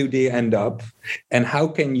 where do they end up, and how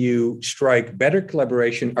can you strike better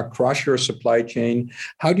collaboration across your supply chain?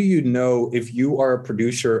 How do you know if you are a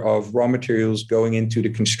producer of raw materials going into the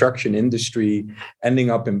construction industry,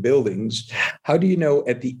 ending up in buildings? How do you know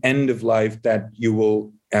at the end of life that you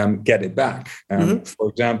will get it back? For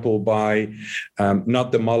example, by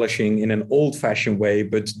not demolishing in an old-fashioned way,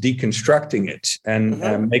 but deconstructing it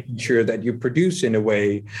and making sure that you produce in a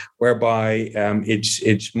way whereby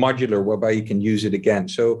it's modular, whereby you can use it again.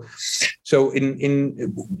 So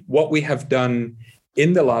in what we have done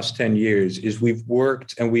in the last 10 years is we've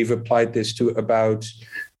worked and we've applied this to about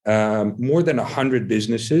more than 100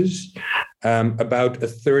 businesses, about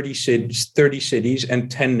 30 cities and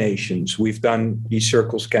 10 nations we've done these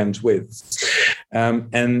circle scans with.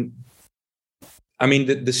 And I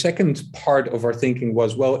mean, the second part of our thinking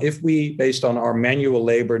was, well, if we, based on our manual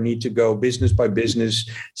labor, need to go business by business,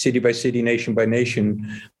 city by city, nation by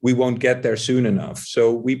nation, we won't get there soon enough.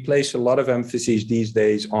 So we place a lot of emphasis these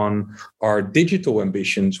days on our digital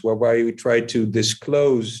ambitions, whereby we try to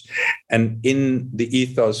disclose and in the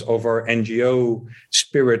ethos of our NGO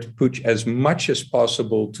spirit, put as much as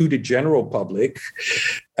possible to the general public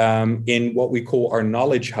in what we call our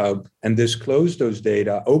knowledge hub, and disclose those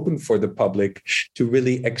data open for the public to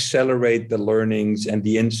really accelerate the learnings and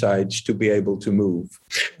the insights to be able to move.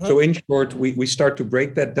 So in short, we start to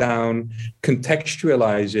break that down,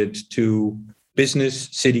 contextualize it to business,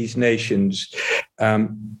 cities, nations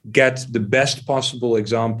get the best possible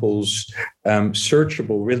examples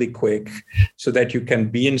searchable really quick, so that you can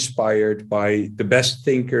be inspired by the best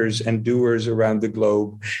thinkers and doers around the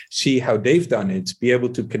globe, see how they've done it, be able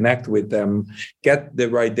to connect with them, get the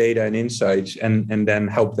right data and insights, and then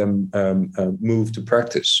help them move to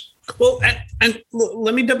practice. Well, and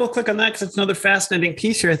let me double click on that, because it's another fascinating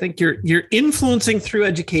piece here. I think you're influencing through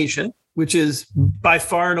education, which is by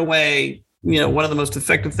far and away, one of the most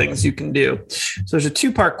effective things you can do. So there's a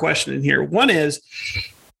two-part question in here. One is,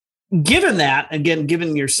 given that, again,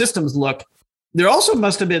 given your systems look, there also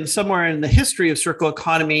must have been somewhere in the history of circular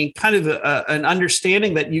economy kind of an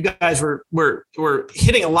understanding that you guys were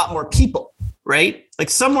hitting a lot more people, right? Like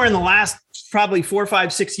somewhere in the last probably 4,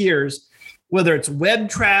 5, 6 years, whether it's web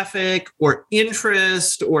traffic or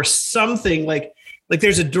interest or something, like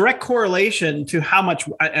there's a direct correlation to how much,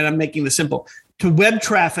 and I'm making this simple, to web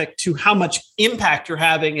traffic, to how much impact you're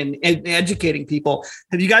having in educating people.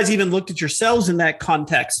 Have you guys even looked at yourselves in that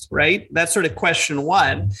context, right? That's sort of question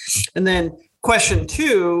one. And then question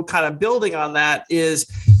two, kind of building on that, is,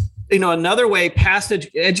 another way past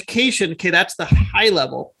education, okay, that's the high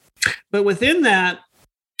level. But within that,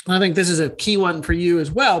 I think this is a key one for you as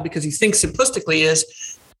well, because you think simplistically,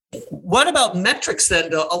 is what about metrics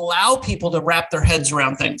then to allow people to wrap their heads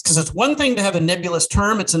around things? Because it's one thing to have a nebulous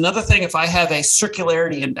term. It's another thing if I have a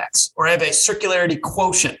circularity index or I have a circularity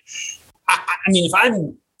quotient. I mean, if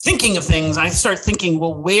I'm thinking of things, I start thinking,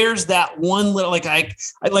 well, where's that one little, like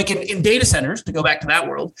in data centers, to go back to that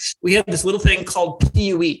world, we have this little thing called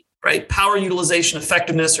PUE, right? Power utilization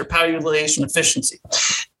effectiveness or power utilization efficiency.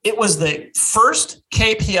 It was the first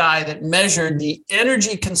KPI that measured the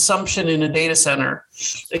energy consumption in a data center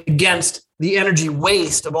against the energy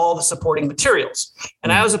waste of all the supporting materials.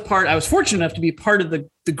 And I was fortunate enough to be part of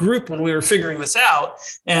the group when we were figuring this out.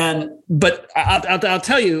 But I'll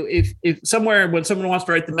tell you, if somewhere when someone wants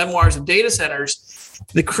to write the memoirs of data centers,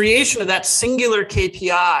 the creation of that singular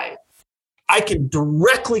KPI, I can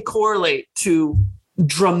directly correlate to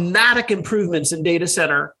dramatic improvements in data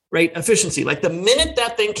center efficiency. Like the minute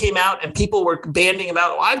that thing came out and people were banding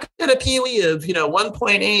about, I've got a PUE of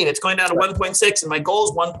 1.8, it's going down to 1.6, and my goal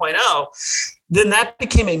is 1.0, then that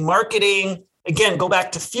became a marketing. Again, go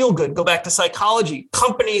back to feel good, go back to psychology.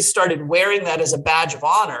 Companies started wearing that as a badge of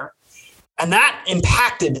honor. And that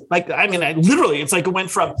impacted, it's like it went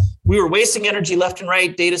from, we were wasting energy left and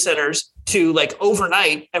right, data centers, to like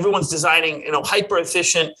overnight, everyone's designing, hyper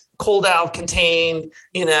efficient, cold out contained,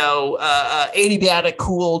 adiabatic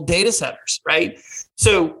cooled data centers, right?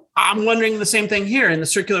 So I'm wondering the same thing here in the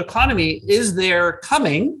circular economy. Is there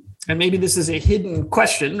coming, and maybe this is a hidden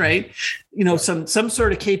question, right? Some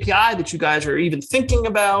sort of KPI that you guys are even thinking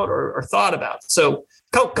about or thought about. So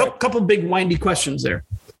couple big windy questions there.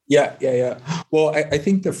 Yeah. Well, I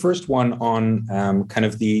think the first one on kind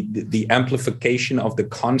of the amplification of the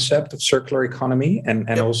concept of circular economy, and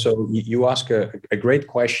yep. Also you ask a great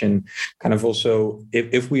question, kind of also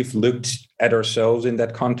if we've looked at ourselves in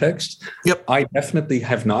that context. Yep. I definitely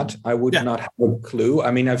have not. I would not have a clue.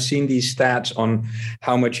 I mean, I've seen these stats on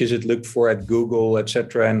how much is it looked for at Google, et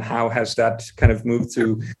cetera, and how has that kind of moved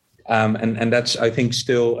through. And that's, I think,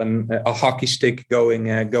 still a hockey stick going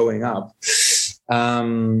up.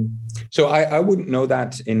 So I wouldn't know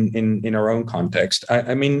that in our own context.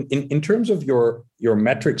 I mean, in terms of your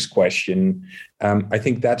metrics question, I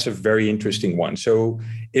think that's a very interesting one. So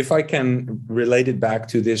if I can relate it back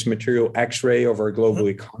to this material X-ray of our global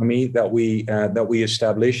economy that we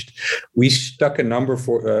established, we stuck a number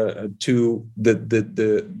to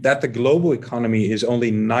that the global economy is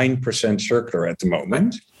only 9% circular at the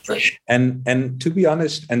moment. Right. And to be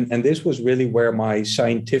honest, and this was really where my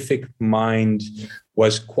scientific mind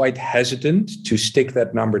was quite hesitant to stick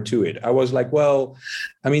that number to it. I was like, well,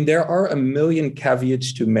 I mean, there are a million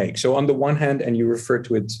caveats to make. So on the one hand, and you referred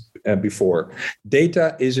to it before,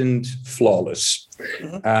 data isn't flawless.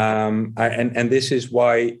 Mm-hmm. And this is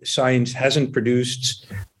why science hasn't produced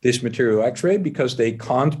this material X-ray, because they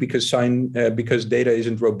can't, because data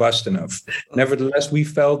isn't robust enough. Nevertheless, we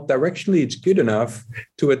felt directionally it's good enough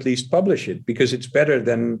to at least publish it, because it's better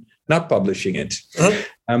than not publishing it.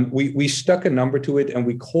 Uh-huh. We stuck a number to it, and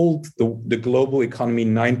we called the global economy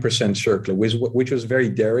 9% circular, which was very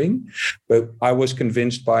daring. But I was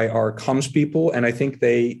convinced by our comms people, and I think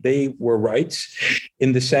they were right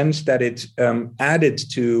in the sense that it added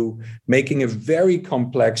to making a very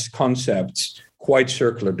complex concept quite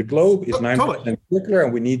circular. The globe is 9% circular,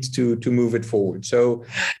 and we need to move it forward. So,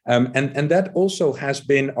 and that also has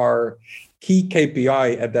been our key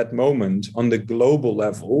KPI at that moment on the global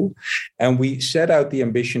level. And we set out the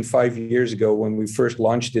ambition 5 years ago when we first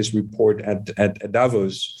launched this report at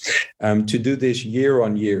Davos to do this year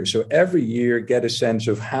on year. So every year get a sense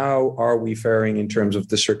of how are we faring in terms of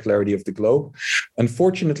the circularity of the globe.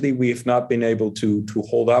 Unfortunately, we have not been able to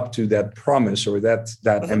hold up to that promise or that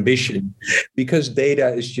ambition because data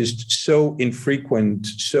is just so infrequent,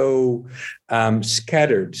 so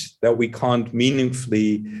scattered that we can't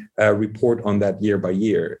meaningfully report on that year by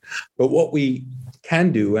year. But what we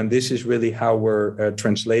can do, and this is really how we're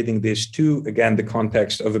translating this to, again, the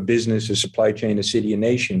context of a business, a supply chain, a city, a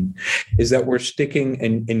nation, is that we're sticking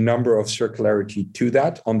a number of circularity to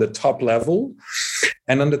that on the top level.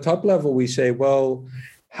 And on the top level, we say, well,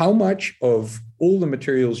 how much of all the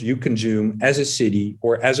materials you consume as a city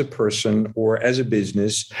or as a person or as a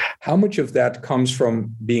business, how much of that comes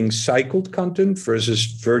from being cycled content versus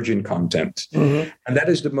virgin content? Mm-hmm. And that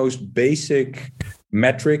is the most basic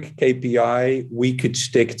metric KPI we could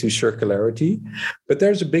stick to circularity. But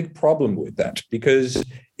there's a big problem with that because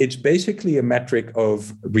it's basically a metric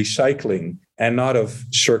of recycling and not of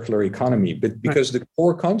circular economy. But because the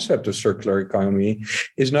core concept of circular economy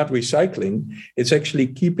is not recycling, it's actually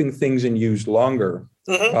keeping things in use longer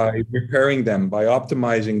by repairing them, by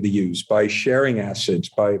optimizing the use, by sharing assets,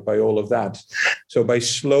 by all of that. So by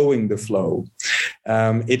slowing the flow.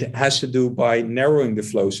 It has to do by narrowing the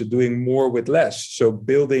flow, so doing more with less. So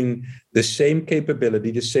building the same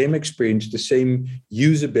capability, the same experience, the same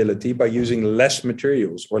usability by using less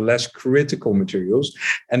materials or less critical materials.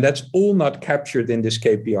 And that's all not captured in this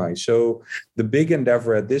KPI. So the big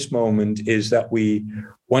endeavor at this moment is that we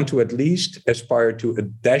want to at least aspire to a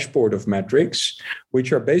dashboard of metrics,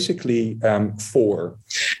 which are basically four.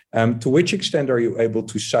 To which extent are you able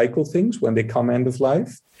to cycle things when they come end of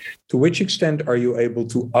life? To which extent are you able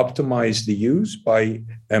to optimize the use by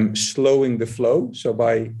slowing the flow? So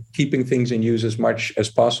by keeping things in use as much as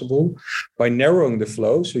possible, by narrowing the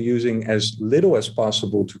flow, so using as little as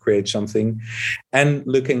possible to create something, and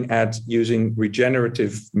looking at using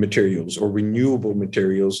regenerative materials or renewable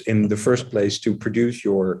materials in the first place to produce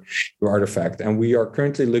your artifact. And we are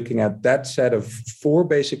currently looking at that set of four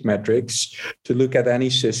basic metrics to look at any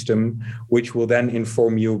system, which will then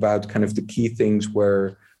inform you about kind of the key things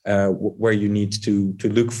where you need to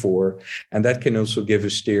look for. And that can also give a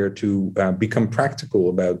steer to become practical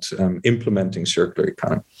about implementing circular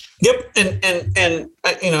economy. Yep. And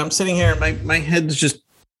I'm sitting here and my head's just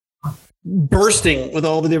bursting with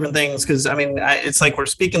all the different things. Cause it's like we're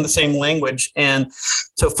speaking the same language. And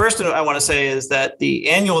so first thing I want to say is that the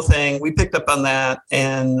annual thing, we picked up on that.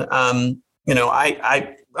 And,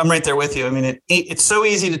 I'm right there with you. It's so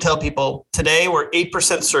easy to tell people today we're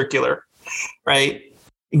 8% circular, right?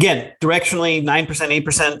 Again, directionally, 9%,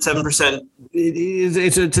 8%, 7%,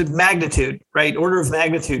 it's a magnitude, right? Order of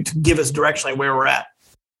magnitude to give us directionally where we're at.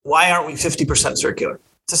 Why aren't we 50% circular?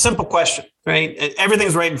 It's a simple question, right?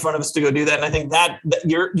 Everything's right in front of us to go do that. And I think that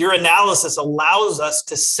your analysis allows us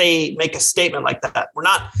to make a statement like that. We're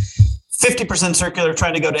not 50% circular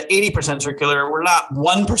trying to go to 80% circular. We're not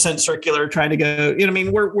 1% circular trying to go,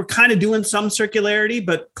 we're kind of doing some circularity,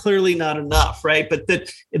 but clearly not enough, right? But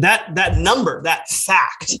that number, that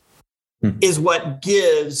fact is what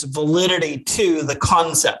gives validity to the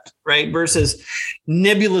concept, right? Versus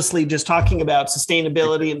nebulously just talking about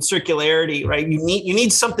sustainability and circularity, right? You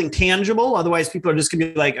need something tangible. Otherwise people are just gonna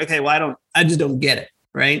be like, okay, well, I just don't get it,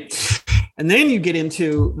 right? And then you get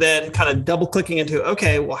into then kind of double clicking into,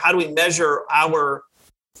 okay, well, how do we measure our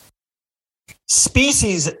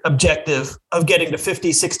species objective of getting to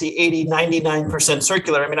 50, 60, 80, 99%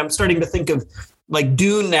 circular? I'm starting to think of like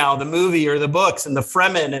Dune now, the movie or the books and the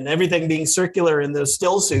Fremen and everything being circular in those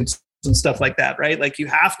still suits and stuff like that, right? Like you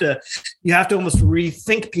have to almost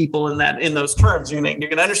rethink people in those terms. You're going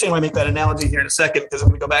to understand why I make that analogy here in a second, because I'm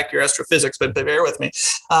going to go back to your astrophysics, but bear with me.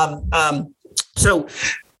 So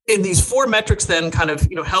in these four metrics, then kind of,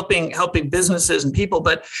 helping businesses and people,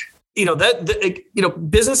 but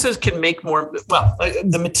businesses can make more. Well,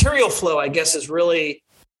 the material flow, I guess, is really,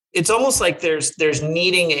 it's almost like there's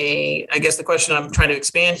needing I guess the question I'm trying to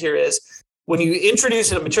expand here is when you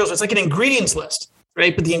introduce a material, so it's like an ingredients list,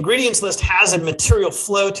 right? But the ingredients list has a material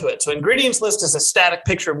flow to it. So ingredients list is a static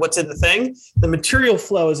picture of what's in the thing. The material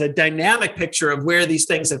flow is a dynamic picture of where these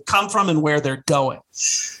things have come from and where they're going.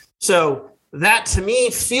 So that to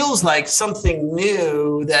me feels like something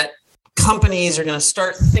new that companies are going to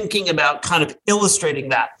start thinking about, kind of illustrating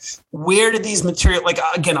that. Where did these material, like,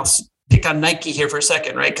 again, I'll pick on Nike here for a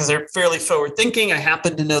second, right? Because they're fairly forward thinking. I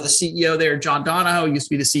happen to know the CEO there, John Donahoe, used to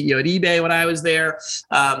be the CEO at eBay when I was there.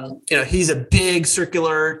 He's a big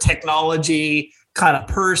circular technology kind of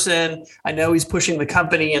person. I know he's pushing the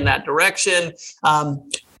company in that direction.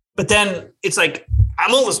 But then it's like,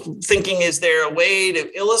 I'm almost thinking, is there a way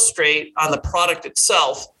to illustrate on the product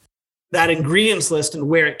itself that ingredients list and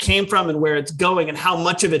where it came from and where it's going and how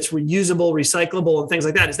much of it's reusable, recyclable, and things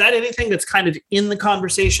like that? Is that anything that's kind of in the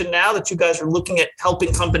conversation now that you guys are looking at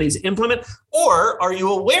helping companies implement? Or are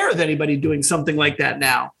you aware of anybody doing something like that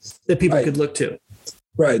now that people could look to?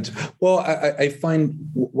 Right. Well, I find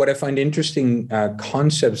what I find interesting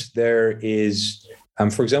concepts there is,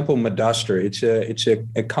 for example, Madaster. It's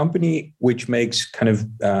a company which makes kind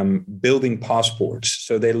of building passports.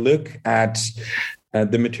 So they look at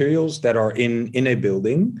the materials that are in a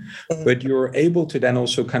building, but you're able to then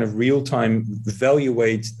also kind of real time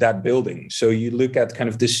evaluate that building. So you look at kind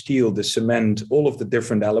of the steel, the cement, all of the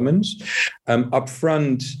different elements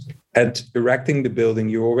upfront. At erecting the building,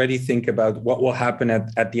 you already think about what will happen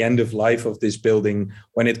at the end of life of this building.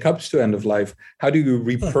 When it comes to end of life, how do you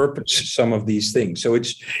repurpose some of these things? So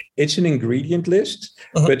it's an ingredient list,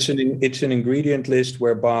 but it's an ingredient list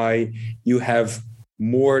whereby you have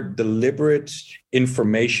more deliberate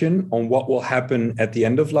information on what will happen at the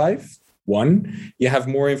end of life. One, you have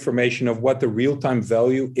more information of what the real-time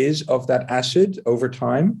value is of that asset over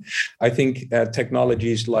time. I think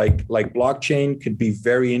technologies like blockchain could be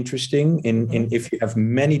very interesting in if you have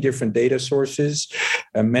many different data sources,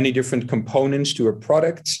 many different components to a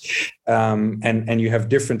product, and you have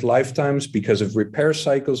different lifetimes because of repair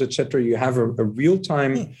cycles, etc. You have a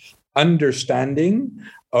real-time understanding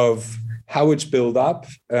of how it's built up,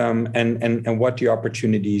 and what the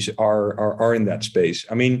opportunities are in that space.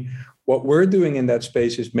 I mean, what we're doing in that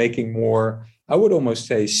space is making more, I would almost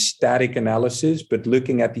say, static analysis, but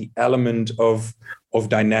looking at the element of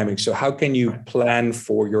dynamics. So how can you plan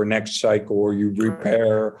for your next cycle, or you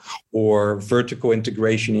repair, or vertical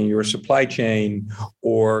integration in your supply chain,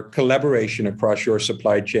 or collaboration across your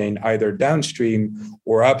supply chain, either downstream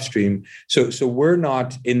or upstream. So we're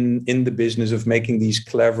not in the business of making these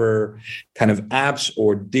clever kind of apps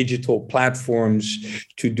or digital platforms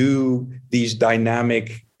to do these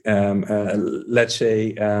dynamic let's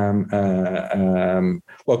say,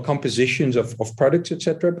 compositions of products,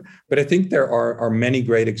 etc. But I think there are many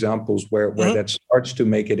great examples where that starts to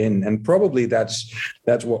make it in, and probably that's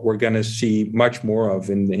what we're going to see much more of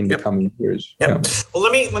in the coming years. Yep. Yeah. Well,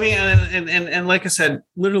 let me, and like I said,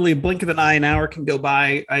 literally a blink of an eye, an hour can go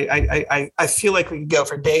by. I feel like we could go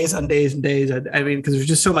for days on days and days. I mean, because there's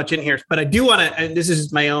just so much in here. But I do want to, and this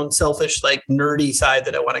is my own selfish, like nerdy side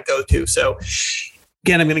that I want to go to. So.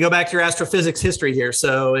 Again, I'm going to go back to your astrophysics history here.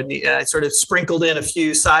 So, and I sort of sprinkled in a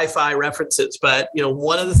few sci-fi references, but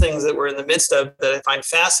one of the things that we're in the midst of that I find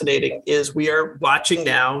fascinating is we are watching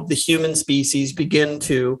now the human species begin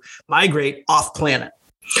to migrate off planet.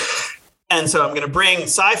 And so I'm going to bring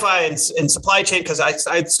sci-fi and supply chain, because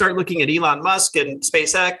I start looking at Elon Musk and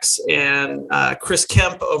SpaceX and Chris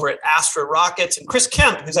Kemp over at Astra Rockets. And Chris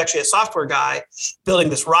Kemp, who's actually a software guy building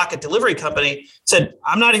this rocket delivery company, said,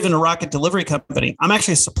 I'm not even a rocket delivery company. I'm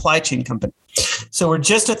actually a supply chain company. So we're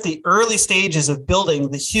just at the early stages of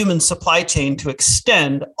building the human supply chain to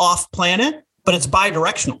extend off planet, but it's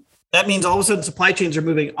bi-directional. That means all of a sudden supply chains are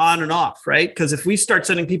moving on and off, right? Because if we start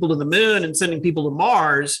sending people to the moon and sending people to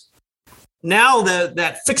Mars, now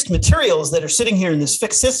that fixed materials that are sitting here in this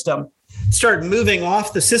fixed system start moving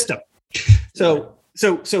off the system. So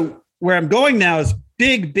where I'm going now is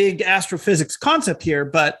big astrophysics concept here,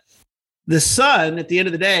 but the sun at the end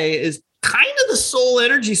of the day is kind of the sole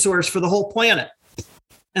energy source for the whole planet.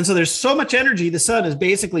 And so there's so much energy the sun is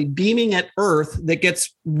basically beaming at Earth that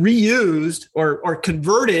gets reused or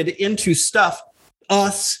converted into stuff,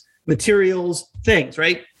 us, materials, things,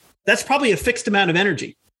 right? That's probably a fixed amount of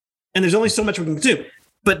energy. And there's only so much we can consume.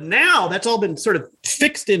 But now that's all been sort of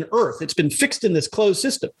fixed in Earth. It's been fixed in this closed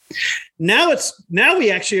system. Now we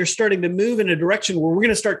actually are starting to move in a direction where we're going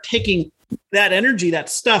to start taking that energy, that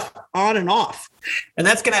stuff on and off. And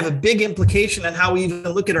that's going to have a big implication on how we even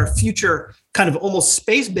look at our future kind of almost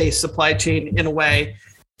space-based supply chain in a way.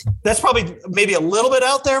 That's probably maybe a little bit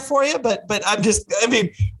out there for you, but let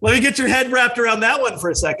me get your head wrapped around that one for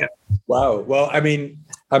a second. Wow. Well, I mean,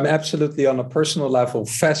 I'm absolutely on a personal level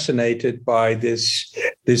fascinated by this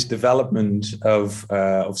development of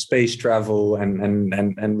space travel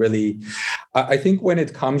and really, I think when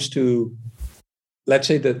it comes to, let's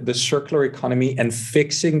say, the circular economy and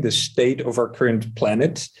fixing the state of our current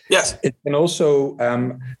planet, yes, it can also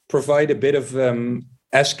provide a bit of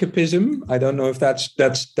escapism. I don't know if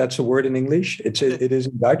that's a word in English. It is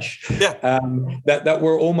in Dutch. Yeah. That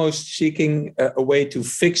we're almost seeking a way to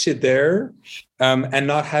fix it there, and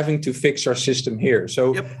not having to fix our system here.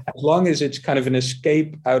 So as long as it's kind of an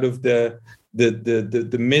escape out of the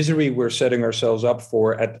the misery we're setting ourselves up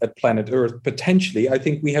for at planet Earth, potentially, I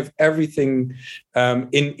think we have everything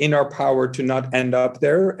in our power to not end up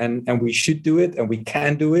there, and we should do it, and we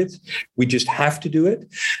can do it. We just have to do it.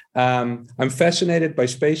 I'm fascinated by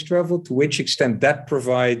space travel, to which extent that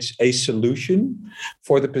provides a solution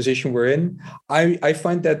for the position we're in. I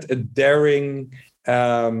find that a daring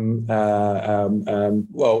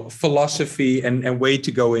philosophy and way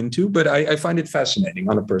to go into, but I find it fascinating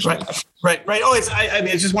on a personal level. Right. Oh, I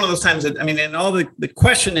mean, it's just one of those times that, I mean, and all the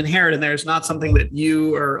question inherent in there is not something that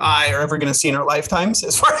you or I are ever going to see in our lifetimes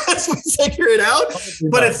as far as we figure it out.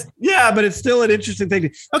 But it's still an interesting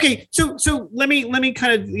thing. Okay. So let me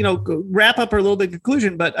kind of, wrap up our little bit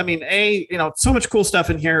conclusion, but I mean, so much cool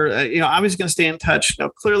stuff in here. I was going to stay in touch.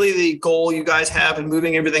 Clearly the goal you guys have in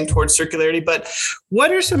moving everything towards circularity, but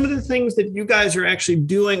what are some of the things that you guys are actually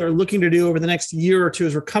doing or looking to do over the next year or two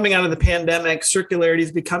as we're coming out of the pandemic? Circularity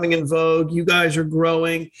is becoming in vogue. You guys are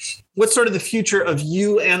growing. What's sort of the future of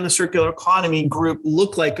you and the circular economy group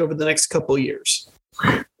look like over the next couple of years?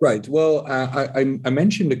 Right. Well, I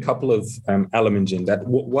mentioned a couple of elements in that.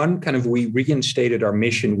 One, kind of, we reinstated our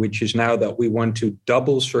mission, which is now that we want to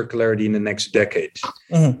double circularity in the next decade.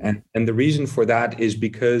 Mm-hmm. And the reason for that is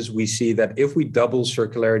because we see that if we double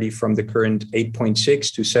circularity from the current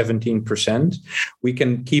 8.6 to 17%, we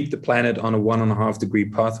can keep the planet on a 1.5 degree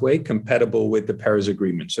pathway compatible with the Paris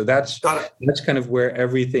Agreement. So that's kind of where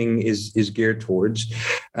everything is geared towards.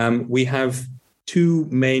 We have two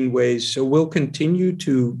main ways. So we'll continue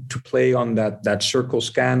to play on that circle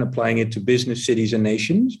scan, applying it to business, cities, and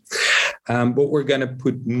nations. But we're going to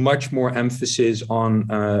put much more emphasis on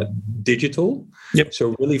digital. Yep.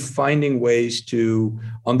 So really finding ways to,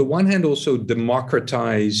 on the one hand, also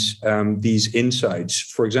democratize these insights,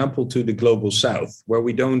 for example, to the global south, where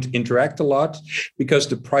we don't interact a lot because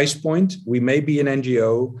the price point, we may be an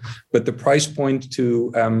NGO, but the price point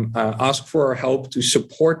to ask for our help, to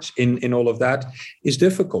support in all of that is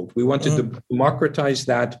difficult. We want to democratize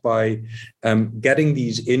that by getting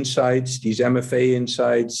these insights, these MFA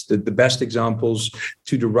insights, the best examples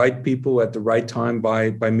to the right people at the right time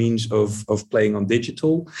by means of playing on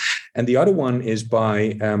digital. And the other one is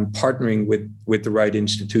by partnering with the right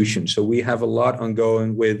institutions. So we have a lot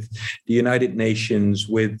ongoing with the United Nations,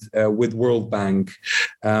 with World Bank,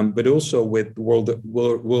 but also with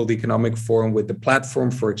World Economic Forum, with the Platform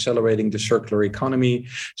for Accelerating the Circular Economy.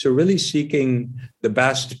 So really seeking the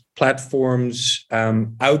best platforms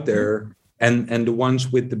out there and the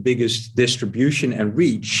ones with the biggest distribution and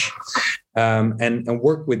reach, and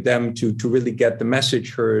work with them to really get the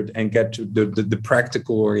message heard and get to the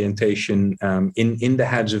practical orientation in the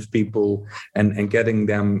heads of people and getting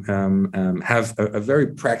them have a very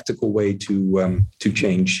practical way to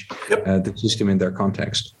change the system in their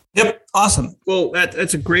context. Yep. Awesome. Well,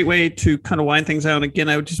 that's a great way to kind of wind things out. Again,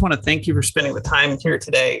 I just want to thank you for spending the time here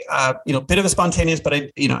today. Bit of a spontaneous, but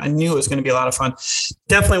I knew it was going to be a lot of fun.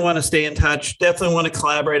 Definitely want to stay in touch. Definitely want to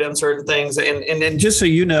collaborate on certain things. And just so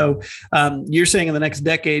you know, you're saying in the next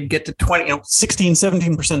decade, get to 16,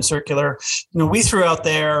 17% circular. We threw out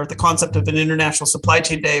there the concept of an international supply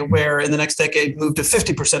chain day where in the next decade move to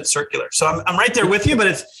 50% circular. So I'm right there with you, but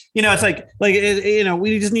it's, it's like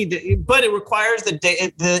we just need to, but it requires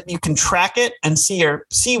that you can track it and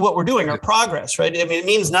see what we're doing, our progress, right? I mean, it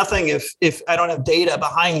means nothing if I don't have data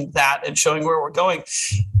behind that and showing where we're going.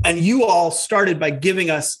 And you all started by giving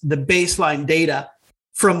us the baseline data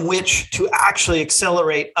from which to actually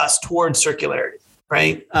accelerate us towards circularity,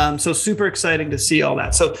 right? So super exciting to see all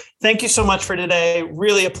that. So thank you so much for today.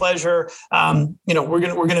 Really a pleasure. We're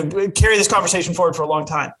gonna carry this conversation forward for a long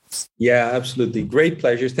time. Yeah, absolutely. Great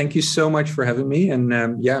pleasure. Thank you so much for having me.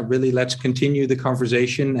 And really, let's continue the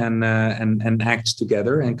conversation and act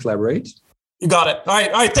together and collaborate. You got it. All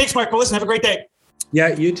right. Thanks, Mark. Well, listen, have a great day. Yeah,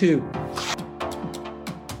 you too.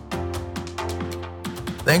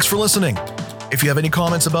 Thanks for listening. If you have any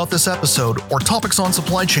comments about this episode or topics on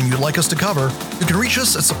supply chain you'd like us to cover, you can reach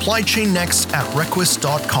us at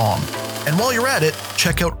supplychainnext@requis.com. And while you're at it,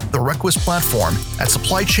 check out the Requis platform at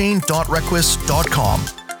supplychain.requis.com.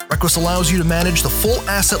 Requis allows you to manage the full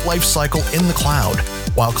asset lifecycle in the cloud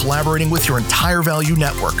while collaborating with your entire value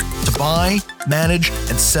network to buy, manage,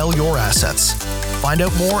 and sell your assets. Find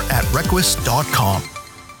out more at requis.com.